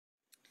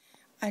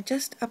I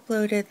just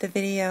uploaded the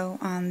video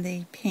on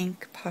the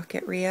pink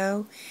Pocket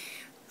Rio.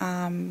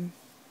 What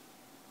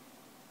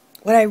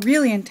I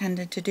really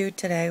intended to do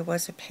today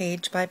was a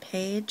page by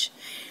page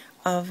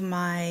of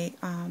my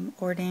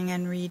Ordning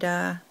and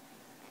Reda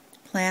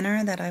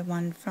planner that I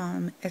won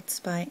from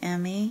It's by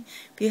Emmy.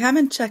 If you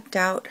haven't checked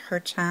out her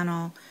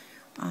channel,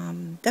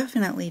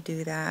 definitely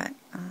do that.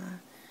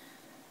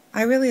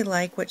 I really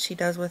like what she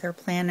does with her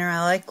planner.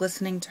 I like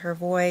listening to her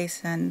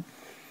voice, and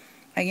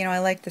I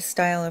like the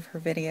style of her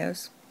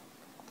videos.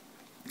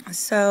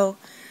 So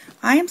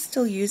I am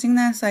still using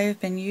this. I have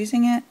been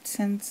using it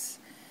since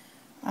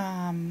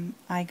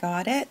I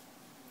got it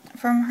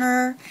from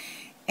her,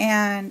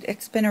 and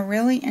it's been a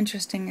really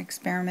interesting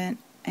experiment,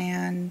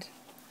 and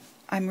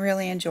I'm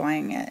really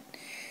enjoying it.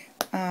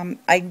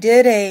 I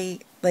did a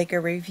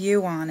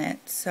review on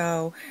it,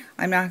 so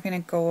I'm not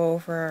going to go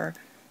over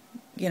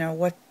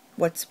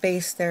what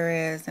space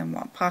there is and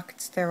what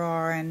pockets there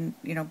are, and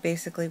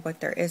basically what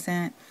there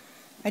isn't.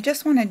 I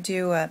just want to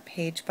do a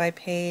page by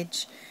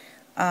page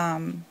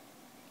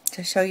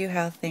to show you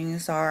how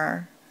things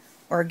are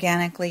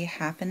organically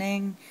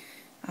happening.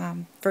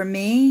 For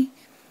me,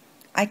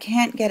 I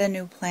can't get a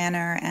new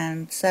planner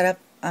and set up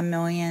a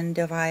million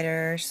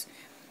dividers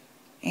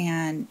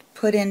and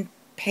put in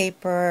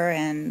paper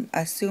and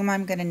assume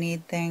I'm going to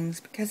need things,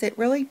 because it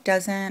really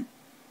doesn't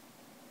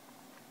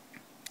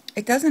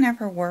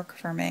ever work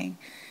for me.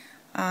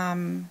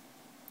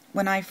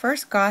 When I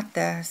first got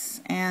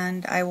this,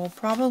 and I will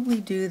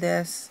probably do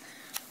this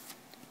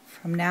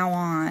from now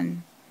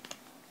on,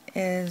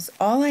 is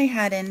all I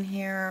had in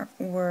here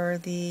were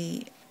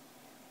the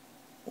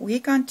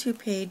week on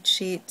 2-page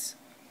sheets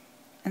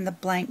and the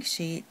blank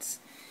sheets,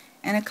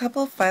 and a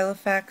couple of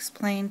Filofax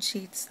plain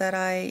sheets that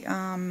I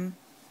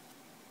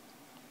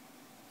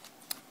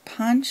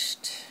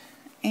punched,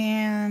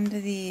 and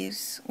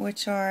these,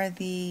 which are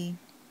the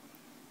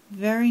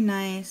very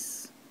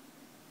nice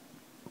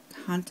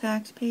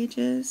contact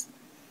pages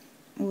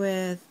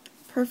with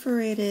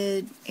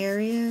perforated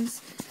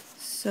areas,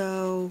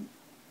 so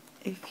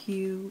if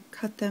you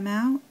cut them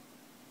out,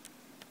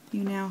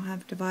 you now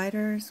have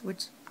dividers,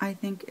 which I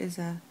think is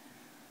a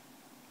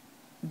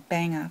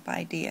bang-up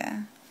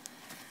idea.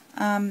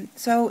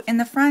 So in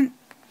the front,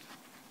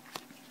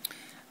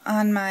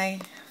 on my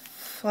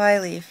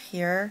flyleaf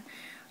here,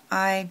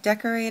 I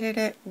decorated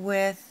it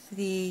with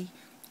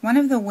one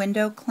of the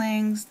window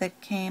clings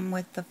that came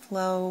with the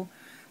Flow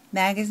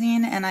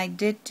magazine, and I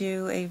did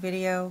do a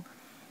video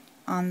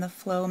on the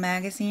Flow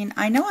magazine.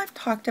 I know I've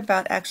talked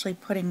about actually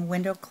putting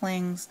window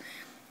clings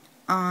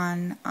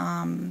on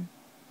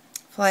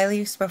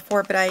flyleaves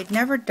before, but I had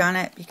never done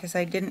it because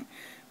I didn't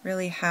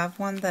really have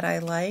one that I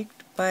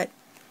liked, but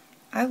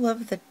I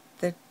love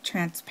the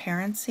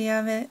transparency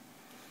of it,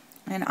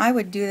 and I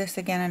would do this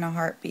again in a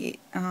heartbeat.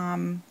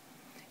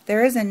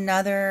 There is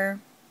another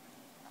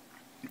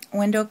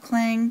window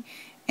cling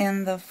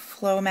in the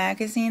Flow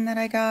magazine that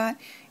I got,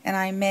 and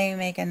I may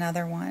make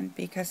another one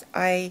because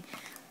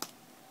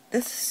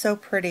this is so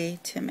pretty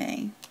to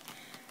me.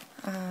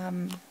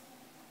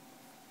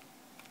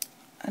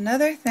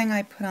 Another thing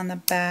I put on the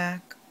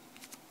back,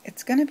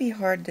 it's going to be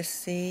hard to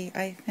see,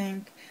 I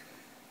think.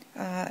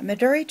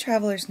 Midori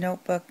Traveler's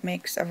Notebook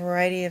makes a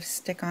variety of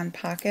stick-on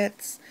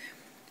pockets.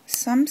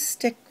 Some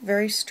stick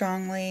very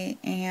strongly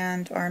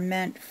and are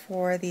meant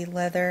for the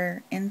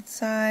leather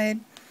inside,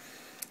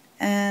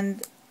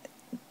 and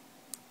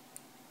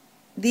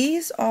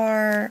these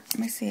are, let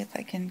me see if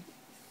I can,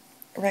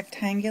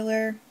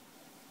 rectangular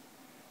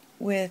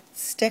with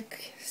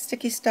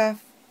sticky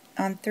stuff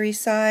on 3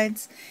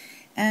 sides,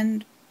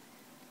 and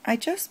I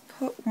just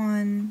put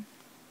one,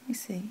 let me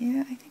see,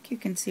 yeah, I think you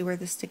can see where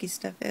the sticky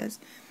stuff is.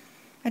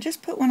 I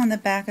just put one on the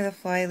back of the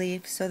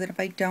flyleaf so that if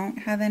I don't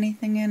have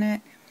anything in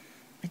it,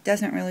 it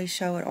doesn't really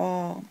show at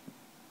all.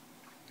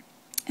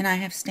 And I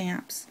have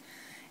stamps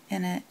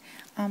in it.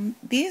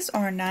 These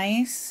are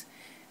nice.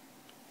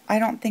 I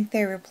don't think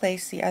they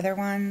replace the other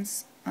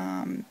ones,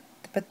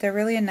 but they're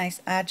really a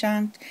nice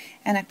adjunct,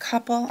 and a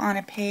couple on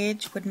a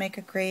page would make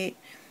a great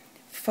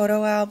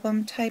photo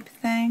album type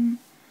thing.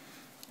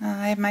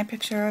 I have my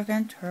picture of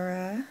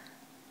Ventura.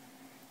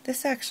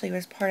 This actually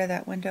was part of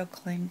that window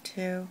cling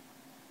too.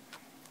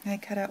 I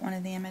cut out one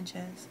of the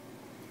images.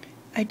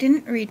 I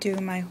didn't redo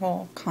my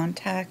whole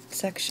contact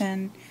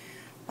section.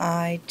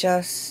 I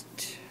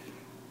just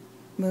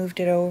moved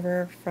it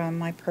over from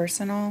my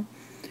personal.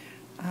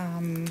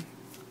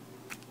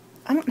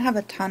 I don't have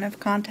a ton of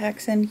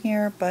contacts in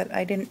here, but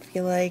I didn't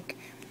feel like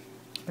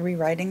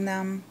rewriting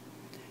them.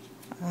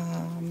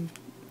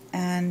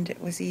 And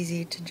it was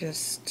easy to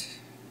just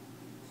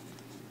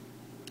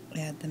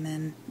add them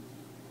in.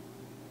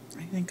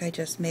 I think I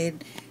just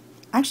made,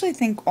 actually I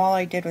think all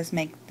I did was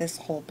make this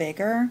hole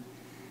bigger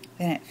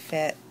and it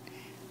fit.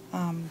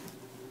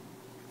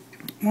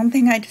 One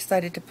thing I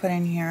decided to put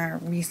in here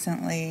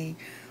recently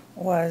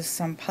was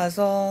some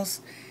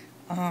puzzles,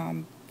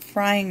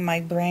 frying my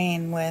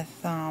brain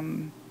with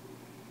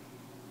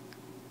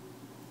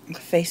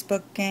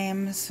Facebook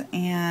games,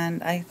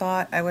 and I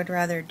thought I would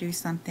rather do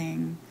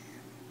something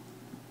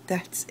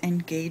that's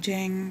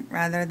engaging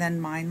rather than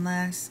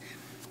mindless.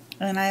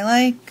 And I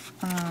like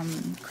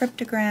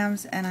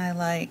cryptograms, and I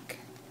like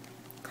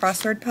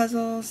crossword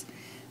puzzles,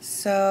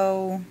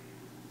 so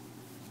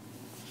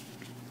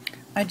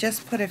I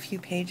just put a few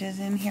pages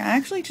in here. I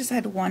actually just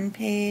had one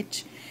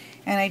page,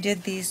 and I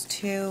did these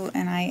two,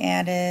 and I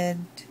added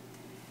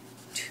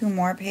 2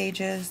 more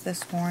pages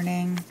this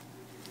morning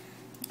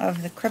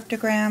of the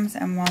cryptograms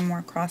and 1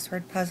 more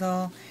crossword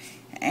puzzle.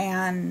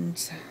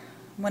 And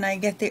when I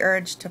get the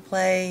urge to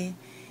play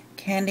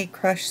Candy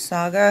Crush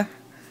Saga,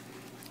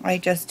 I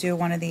just do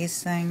one of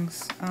these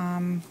things.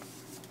 I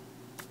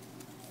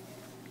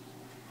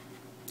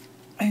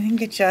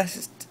think it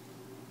just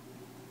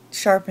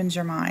sharpens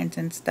your mind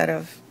instead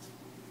of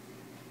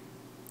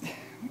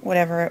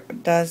whatever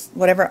it does,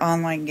 whatever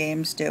online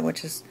games do,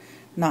 which is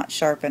not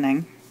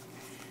sharpening.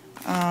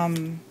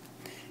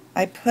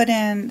 I put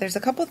in, there's a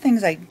couple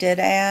things I did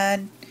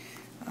add.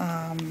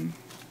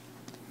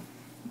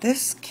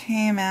 This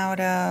came out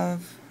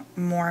of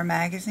More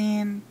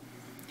magazine,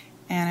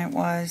 and it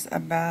was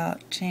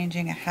about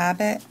changing a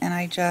habit, and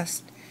I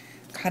just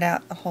cut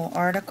out the whole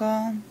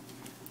article,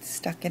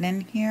 stuck it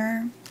in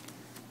here.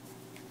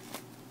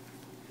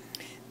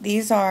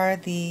 These are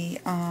the,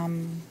 I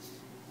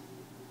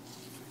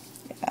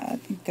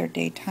think they're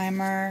day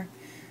timer.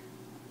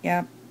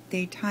 Yep,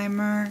 day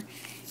timer.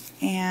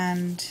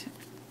 And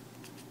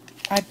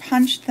I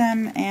punched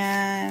them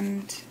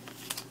and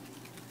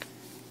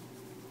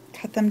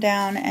cut them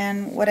down.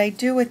 And what I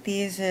do with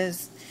these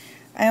is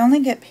I only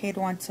get paid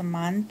once a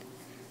month.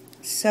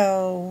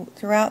 So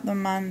throughout the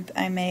month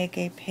I make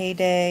a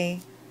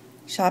payday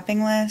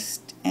shopping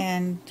list,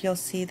 and you'll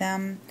see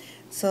them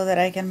so that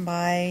I can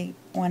buy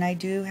when I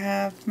do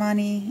have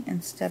money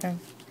instead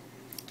of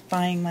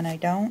buying when I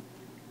don't.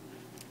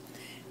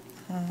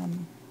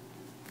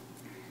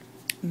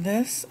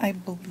 This, I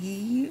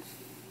believe,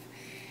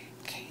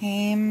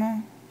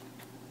 came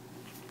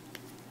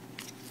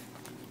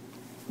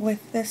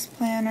with this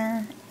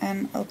planner,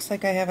 and it looks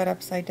like I have it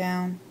upside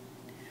down.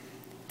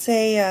 It's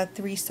a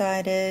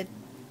two-sided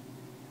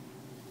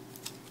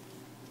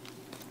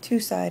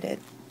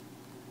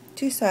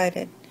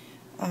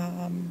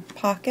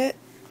pocket.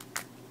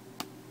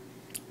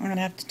 I'm going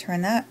to have to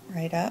turn that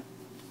right up.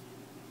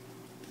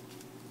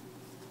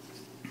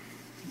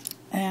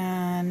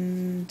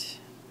 And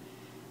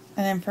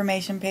an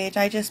information page.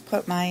 I just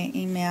put my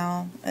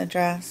email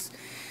address.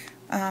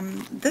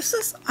 This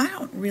is, I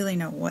don't really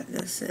know what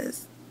this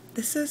is.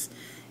 This has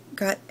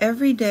got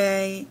every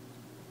day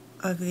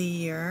of the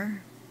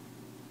year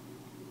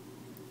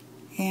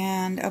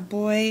and a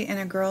boy and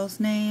a girl's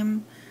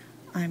name.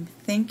 I'm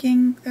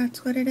thinking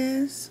that's what it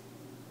is.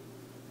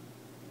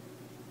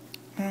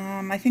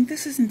 I think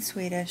this is in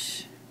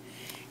Swedish.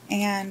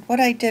 And what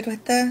I did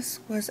with this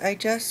was I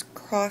just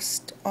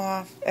crossed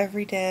off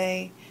every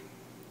day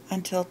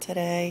until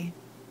today,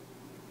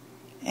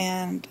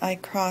 and I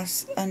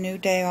cross a new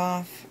day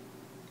off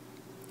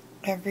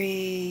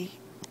every,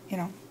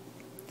 the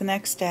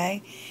next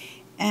day,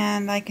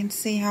 and I can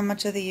see how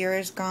much of the year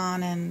is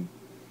gone and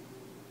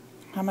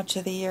how much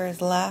of the year is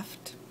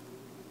left.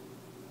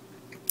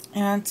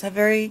 And it's a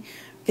very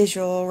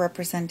visual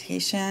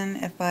representation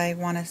if I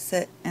want to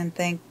sit and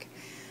think,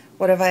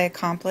 what have I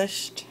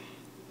accomplished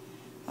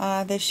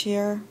this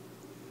year?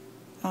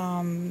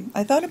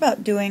 I thought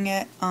about doing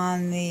it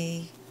on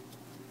the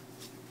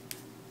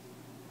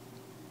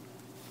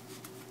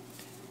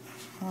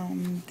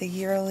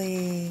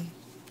yearly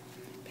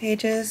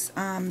pages.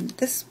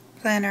 This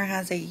planner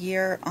has a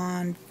year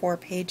on 4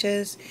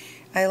 pages.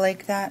 I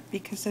like that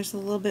because there's a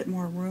little bit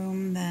more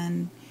room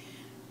than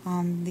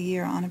the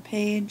year on a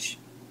page.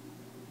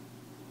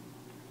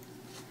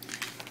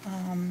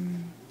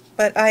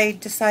 But I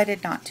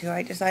decided not to.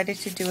 I decided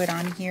to do it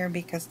on here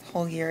because the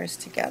whole year is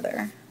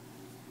together.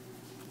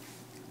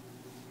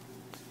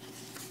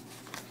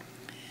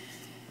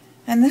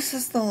 And this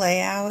is the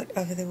layout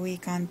of the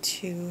week on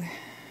 2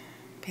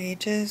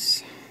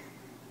 pages.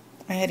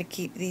 I had to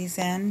keep these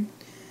in,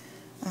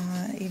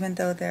 even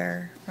though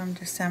they're from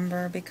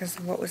December, because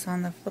of what was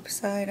on the flip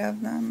side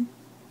of them.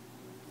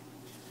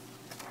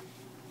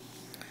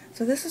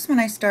 So this is when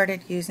I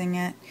started using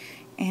it,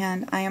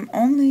 and I am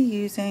only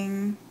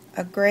using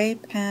a gray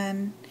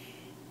pen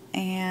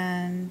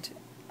and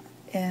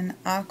an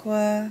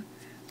aqua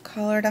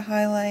color to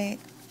highlight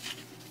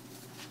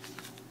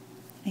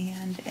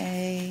and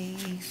a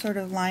sort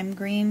of lime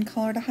green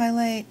color to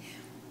highlight.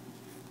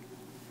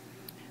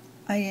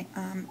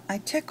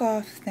 I tick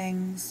off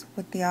things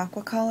with the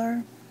aqua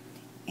color,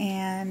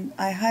 and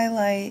I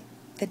highlight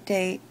the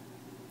date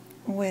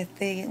with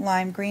the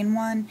lime green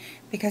one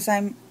because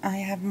I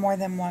have more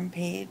than one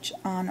page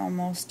on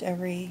almost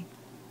every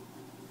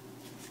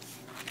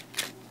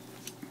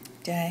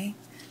day.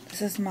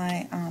 This is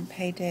my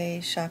payday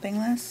shopping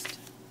list.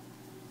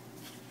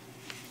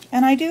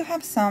 And I do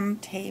have some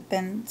tape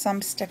and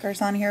some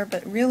stickers on here,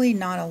 but really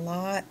not a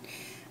lot.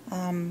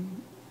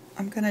 I'm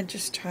going to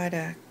just try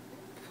to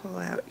pull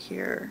out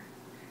here.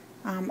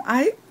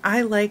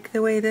 I like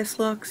the way this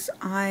looks.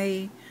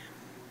 I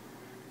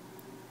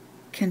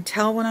can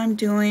tell what I'm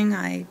doing.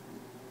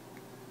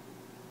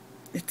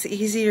 It's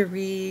easy to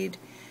read.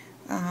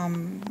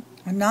 I'm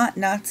not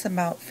nuts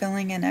about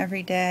filling in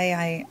every day.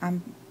 I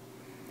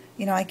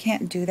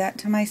can't do that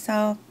to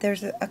myself.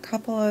 There's a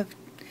couple of,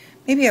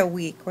 maybe a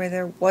week, where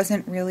there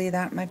wasn't really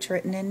that much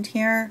written in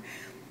here.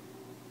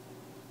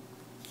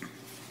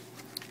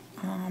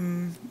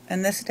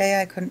 And this day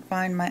I couldn't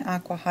find my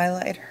aqua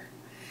highlighter.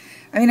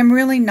 I mean, I'm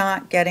really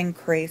not getting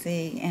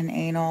crazy and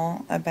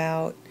anal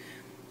about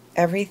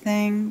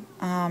everything.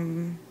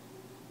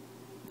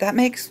 That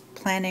makes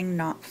planning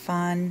not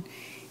fun,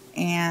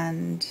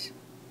 and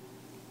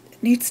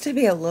it needs to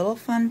be a little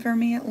fun for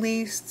me at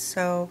least,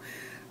 so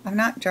I'm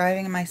not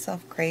driving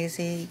myself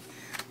crazy.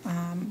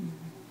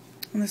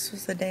 This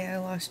was the day I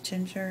lost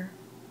Ginger.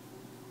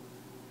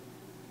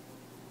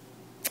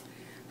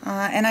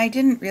 And I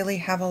didn't really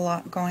have a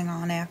lot going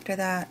on after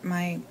that.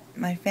 My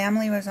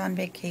family was on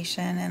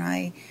vacation, and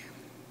I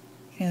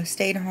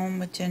stayed home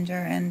with Ginger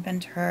and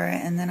Ventura,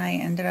 and then I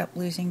ended up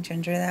losing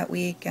Ginger that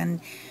week, and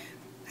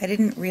I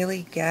didn't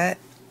really get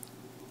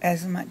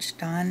as much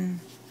done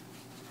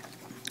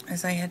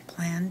as I had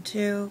planned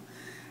to.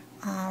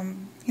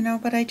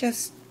 But I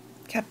just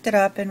kept it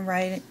up and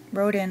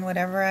wrote in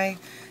whatever I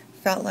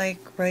felt like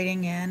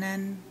writing in,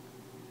 and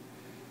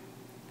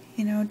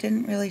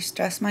didn't really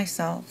stress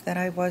myself that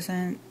I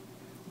wasn't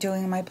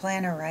doing my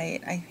planner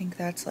right. I think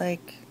that's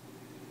like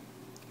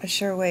a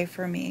sure way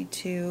for me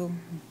to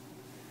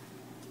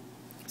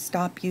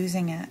stop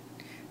using it.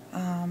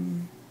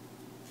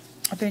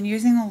 I've been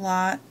using a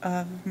lot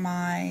of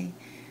my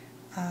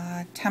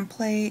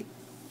template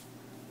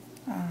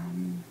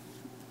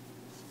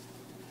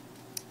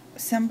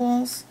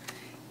symbols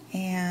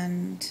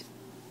and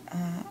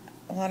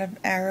a lot of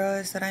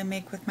arrows that I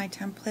make with my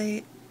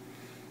template.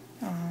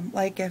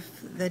 Like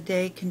if the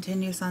day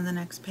continues on the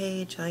next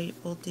page, I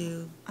will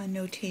do a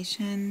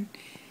notation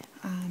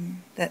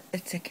that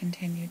it's a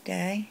continued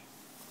day.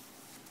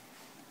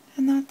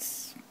 And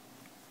it's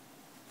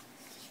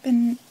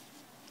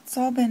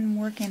all been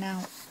working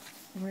out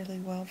really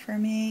well for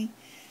me.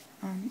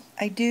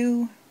 I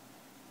do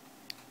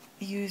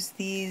use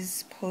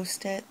these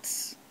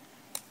Post-its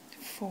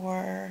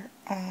for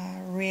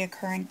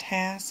reoccurring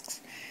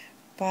tasks,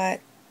 but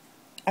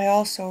I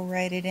also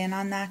write it in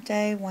on that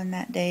day when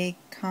that day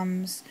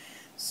comes,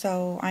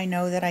 so I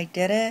know that I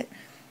did it.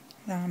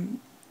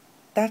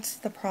 That's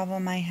the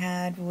problem I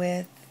had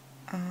with,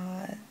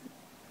 I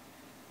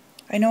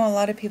know a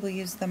lot of people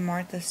use the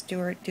Martha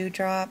Stewart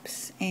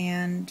dewdrops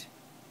and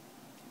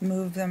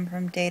move them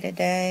from day to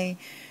day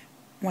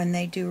when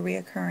they do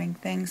reoccurring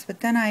things, but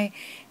then I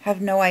have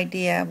no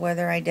idea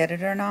whether I did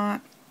it or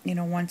not,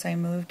 once I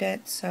moved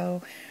it.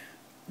 So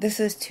this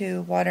is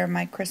to water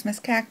my Christmas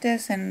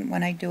cactus, and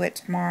when I do it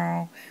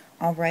tomorrow,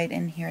 I'll write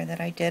in here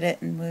that I did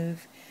it and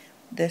move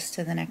this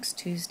to the next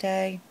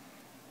Tuesday.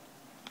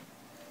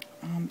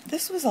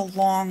 This was a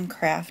long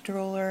craft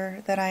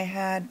ruler that I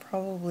had,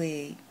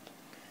 probably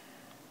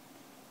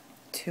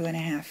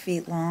 2.5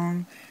 feet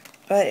long,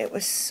 but it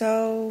was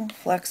so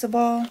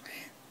flexible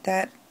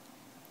that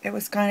it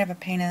was kind of a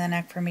pain in the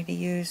neck for me to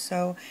use,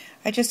 so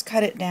I just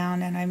cut it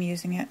down and I'm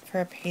using it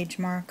for a page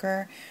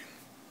marker.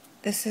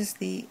 This is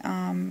the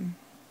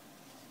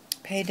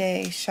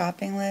payday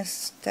shopping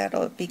list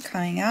that'll be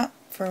coming up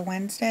for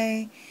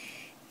Wednesday,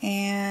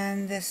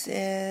 and this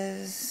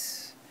is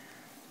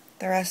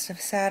the rest of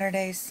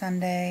Saturday,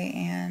 Sunday,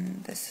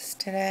 and this is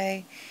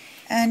today.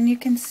 And you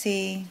can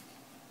see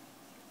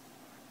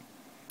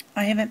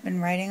I haven't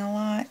been writing a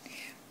lot,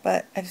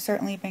 but I've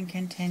certainly been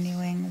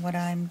continuing what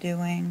I'm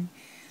doing.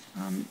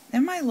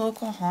 In my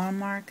local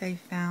Hallmark, I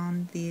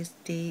found these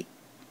date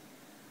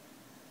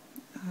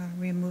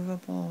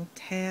removable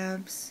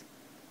tabs.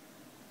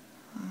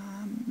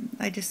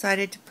 I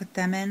decided to put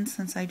them in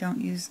since I don't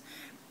use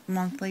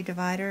monthly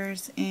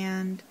dividers,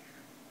 and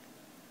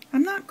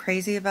I'm not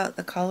crazy about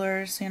the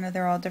colors.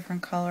 They're all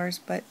different colors,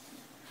 but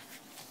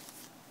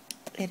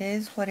it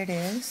is what it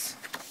is.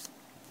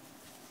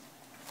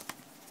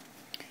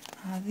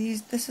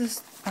 This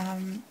is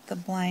the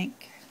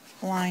blank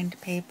lined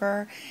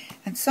paper,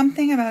 and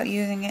something about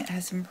using it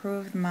has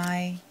improved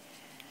my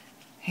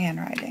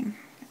handwriting.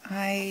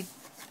 I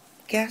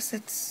guess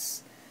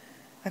it's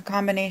a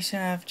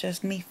combination of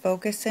just me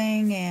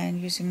focusing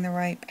and using the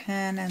right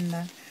pen and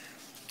the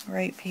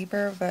right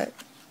paper, but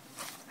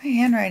my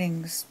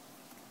handwriting's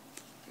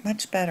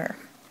much better.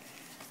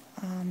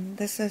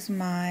 This is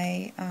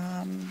my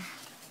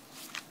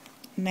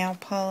nail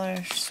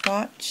polish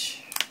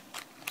swatch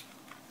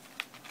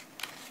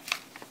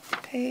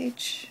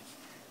page.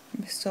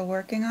 I'm still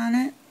working on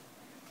it,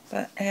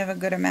 but I have a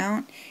good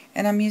amount,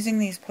 and I'm using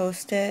these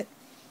Post-it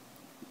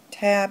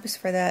tabs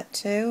for that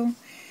too.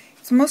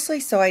 It's mostly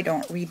so I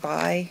don't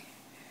rebuy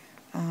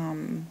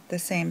the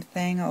same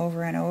thing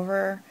over and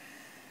over.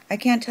 I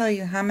can't tell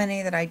you how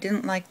many that I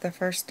didn't like the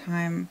first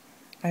time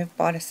I've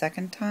bought a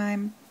second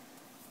time.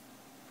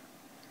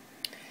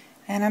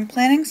 And I'm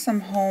planning some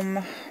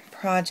home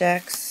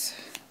projects,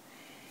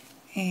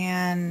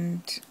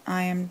 and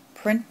I am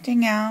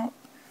printing out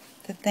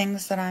the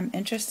things that I'm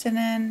interested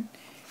in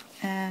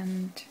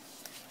and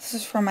this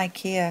is from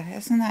IKEA.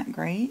 Isn't that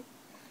great?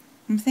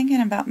 I'm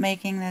thinking about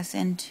making this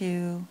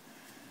into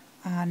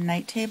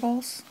night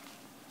tables,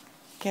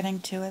 getting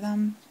 2 of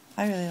them.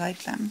 I really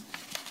like them.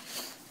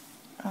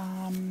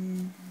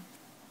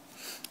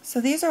 So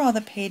these are all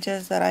the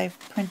pages that I've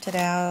printed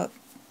out.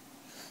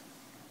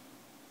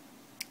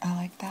 I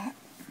like that.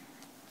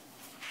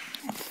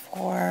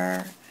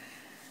 For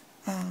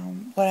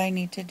what I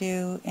need to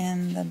do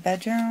in the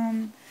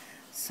bedroom,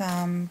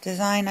 some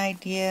design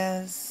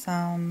ideas,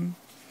 some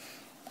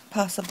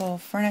possible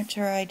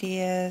furniture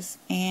ideas,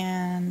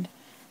 and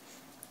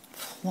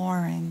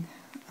flooring.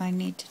 I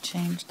need to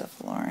change the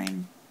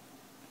flooring.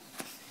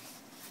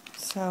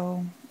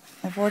 So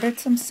I've ordered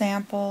some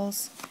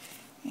samples,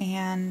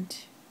 and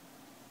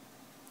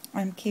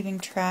I'm keeping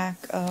track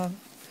of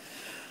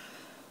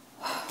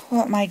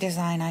what my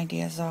design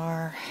ideas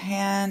are,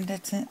 and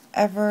it's an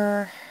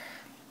ever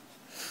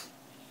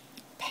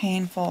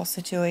painful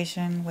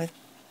situation with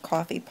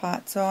coffee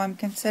pots. So I'm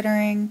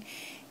considering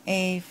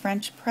a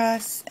French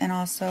press and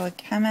also a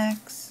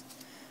Chemex.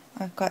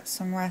 I've got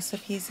some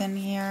recipes in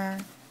here,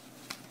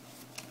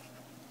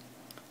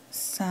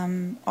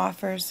 some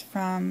offers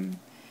from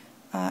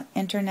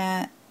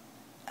internet,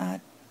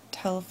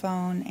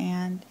 telephone,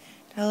 and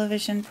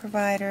television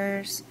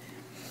providers,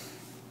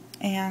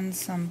 and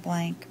some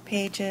blank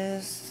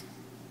pages,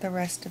 the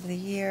rest of the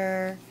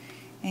year,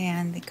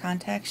 and the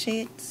contact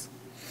sheets.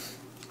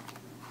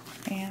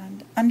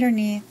 And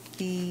underneath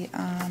the,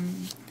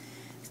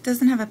 it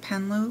doesn't have a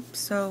pen loop,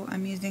 so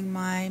I'm using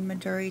my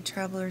Midori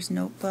Traveler's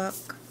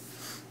Notebook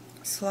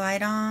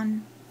slide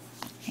on,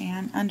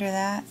 and under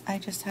that I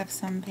just have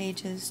some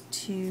pages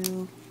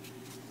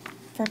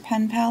for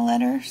pen pal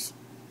letters,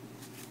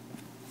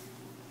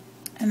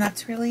 and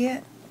that's really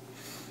it.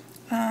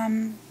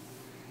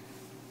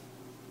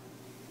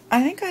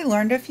 I think I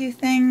learned a few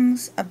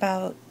things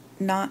about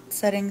not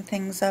setting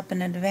things up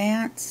in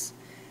advance.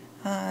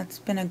 It's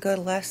been a good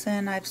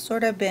lesson. I've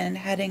sort of been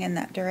heading in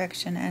that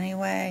direction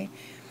anyway,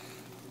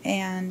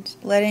 and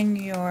letting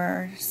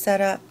your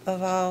setup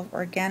evolve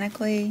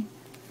organically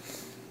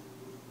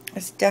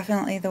is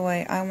definitely the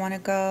way I want to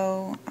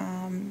go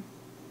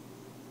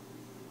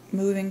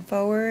moving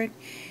forward.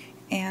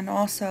 And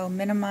also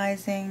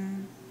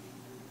minimizing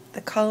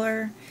the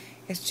color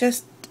is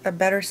just a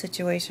better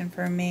situation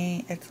for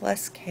me. It's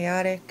less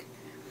chaotic.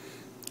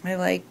 I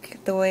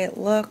like the way it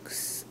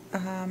looks,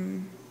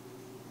 and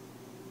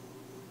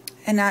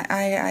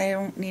I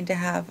don't need to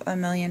have a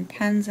million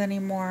pens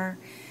anymore.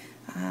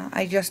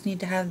 I just need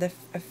to have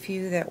a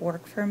few that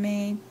work for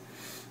me.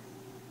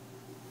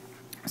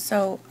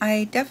 So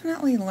I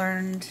definitely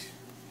learned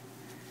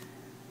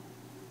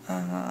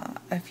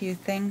a few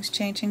things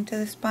changing to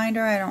this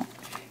binder. I don't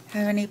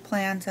have any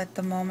plans at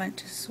the moment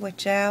to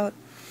switch out.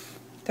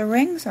 The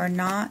rings are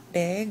not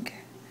big,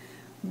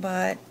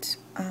 but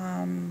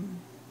I'm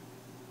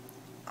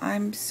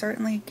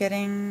certainly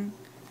getting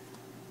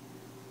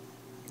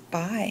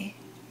by.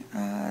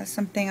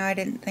 Something I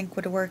didn't think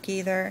would work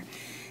either,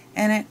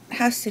 and it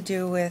has to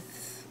do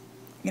with,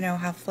 you know,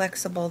 how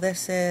flexible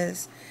this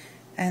is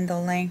and the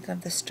length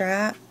of the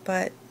strap.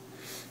 But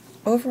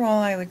overall,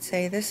 I would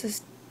say this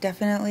is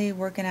definitely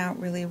working out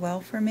really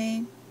well for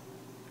me,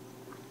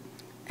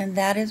 and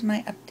that is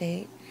my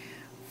update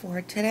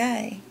for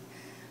today.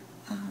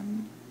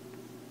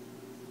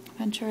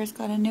 Ventura's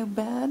got a new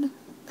bed,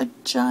 a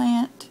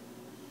giant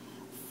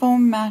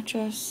foam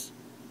mattress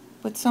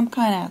with some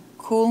kind of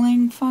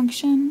cooling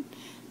function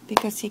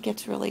because he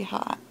gets really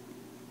hot.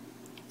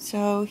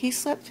 So he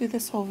slept through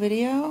this whole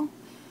video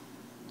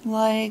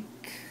like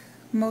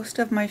most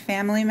of my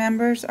family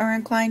members are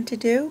inclined to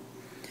do,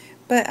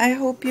 but I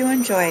hope you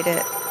enjoyed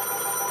it.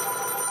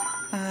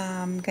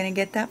 I'm gonna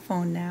get that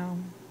phone now.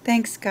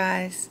 Thanks,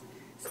 guys.